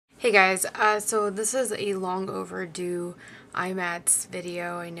Hey guys, so this is a long overdue IMATS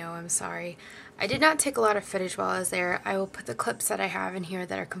video. I know, I'm sorry. I did not take a lot of footage while I was there. I will put the clips that I have in here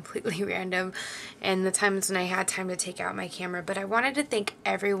that are completely random and the times when I had time to take out my camera. But I wanted to thank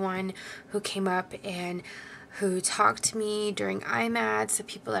everyone who came up and who talked to me during IMATS, the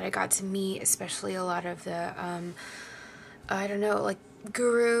people that I got to meet, especially a lot of the, I don't know, like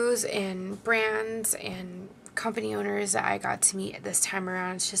gurus and brands and company owners that I got to meet this time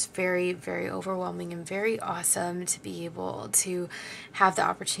around. It's just very, very overwhelming and very awesome to be able to have the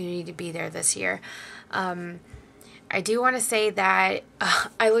opportunity to be there this year. I do want to say that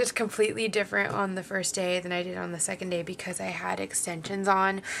I looked completely different on the first day than I did on the second day because I had extensions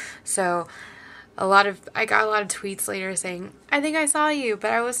on. So I got a lot of tweets later saying, I think I saw you,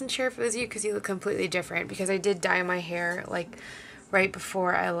 but I wasn't sure if it was you because you look completely different, because I did dye my hair like right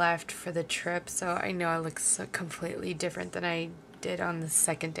before I left for the trip, so I know I look so completely different than I did on the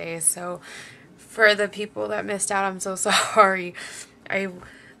second day. So for the people that missed out, I'm so sorry. I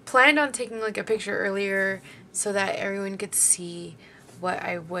planned on taking like a picture earlier so that everyone could see what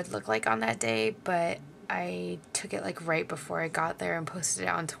I would look like on that day, but I took it like right before I got there and posted it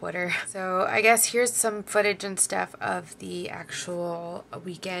on Twitter. So I guess here's some footage and stuff of the actual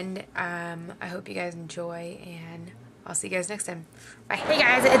weekend. I hope you guys enjoy, and I'll see you guys next time. Bye. Hey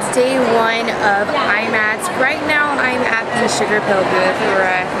guys, it's day one of IMATS. Right now I'm at the sugar pill booth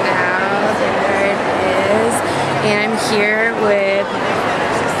right now. There it is. And I'm here with,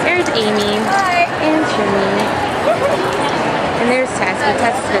 there's Amy. Hi. And Jimmy. And there's Tess, but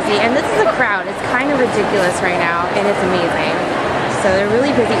Tess is busy. And this is a crowd. It's kind of ridiculous right now, and it's amazing. So they're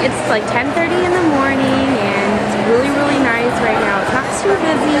really busy. It's like 10:30 in the morning, and it's really, really nice right now. It's not too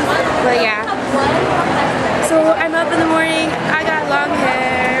busy, but yeah. So I'm up in the morning. I got long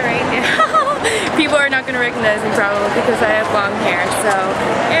hair right now. People are not going to recognize me probably because I have long hair. So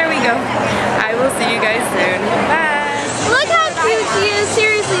there we go. I will see you guys soon. Bye. Look how cute she is.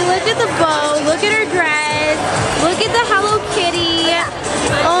 Seriously, look at the bow. Look at her dress. Look at the Hello Kitty.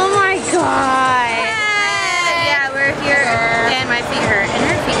 Oh my god. Yeah, we're here, and my feet hurt, and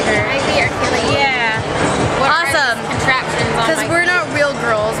her feet hurt. My feet are killing me. Yeah. Awesome. Contractions on. Because we're not real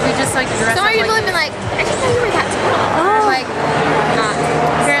girls. We just like to dress Some up people have been like, I didn't know you were that tall. Oh. Like, not.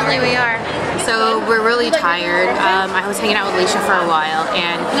 Apparently we are. So we're really tired. I was hanging out with Alicia for a while,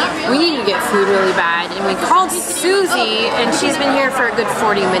 and we needed to get food really bad. And we called Susie, and she's been here for a good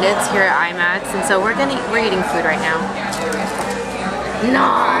 40 minutes here at IMATS. And so we're eating food right now.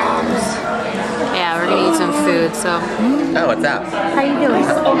 Noms. Yeah, we're gonna eat some food. So. Oh, what's up? How you doing?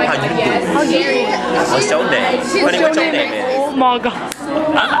 How you doing? How you doing? What's your name? What's your name is? Oh my god.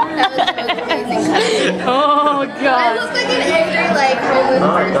 Oh god. I look like an angry, like, homeless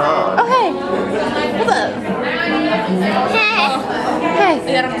person. Oh hey. What's up?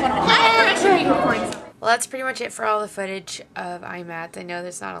 Hey. Well, that's pretty much it for all the footage of IMATS. I know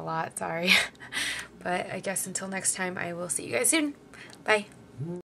there's not a lot, sorry. But I guess until next time, I will see you guys soon. Bye.